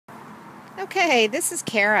Okay, this is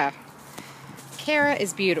Kara. Kara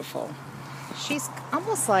is beautiful. She's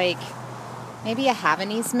almost like maybe a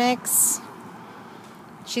Havanese mix.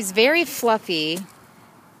 She's very fluffy.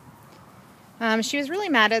 She was really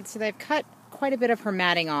matted, so they've cut quite a bit of her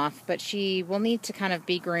matting off, but she will need to kind of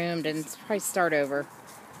be groomed and probably start over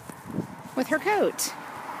with her coat.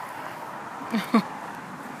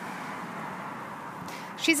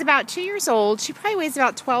 She's about 2 years old. She probably weighs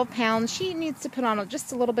about 12 pounds. She needs to put on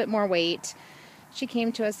just a little bit more weight. She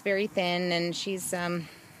came to us very thin, and she's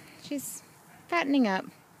fattening up.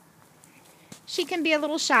 She can be a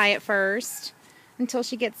little shy at first until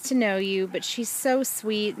she gets to know you, but she's so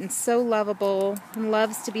sweet and so lovable and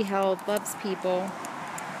loves to be held, loves people.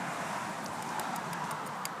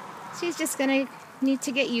 She's just going to need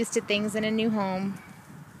to get used to things in a new home.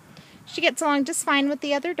 She gets along just fine with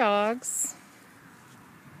the other dogs.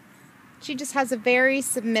 She just has a very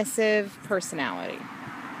submissive personality.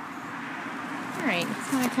 All right,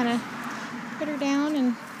 just want to kind of put her down,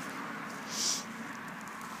 and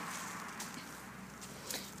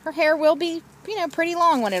her hair will be, pretty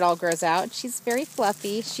long when it all grows out. She's very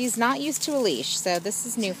fluffy. She's not used to a leash, so this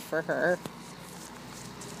is new for her.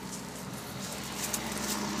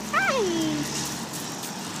 Hi!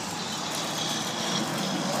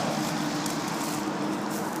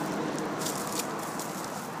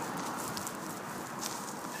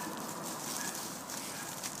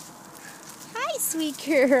 Hi, sweet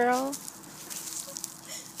girl.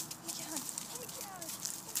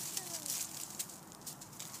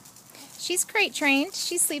 She's crate trained.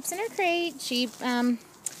 She sleeps in her crate. She,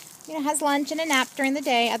 has lunch and a nap during the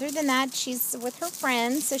day. Other than that, she's with her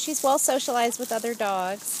friends, so she's well socialized with other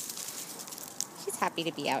dogs. She's happy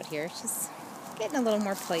to be out here. She's getting a little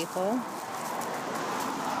more playful.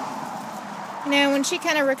 When she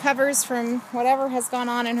kind of recovers from whatever has gone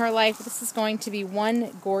on in her life, this is going to be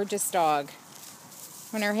one gorgeous dog.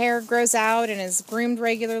 When her hair grows out and is groomed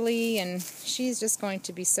regularly, and she's just going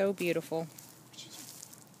to be so beautiful.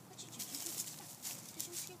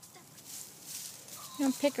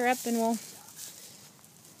 I'll pick her up and we'll...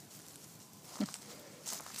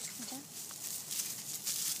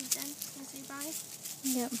 You done? Wanna say bye?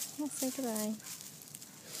 Yep, we'll say goodbye.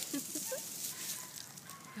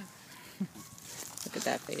 Look at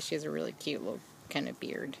that face. She has a really cute little kind of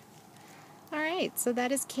beard. All right, so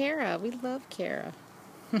that is Kara. We love Kara.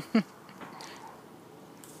 All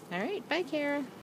right, bye, Kara.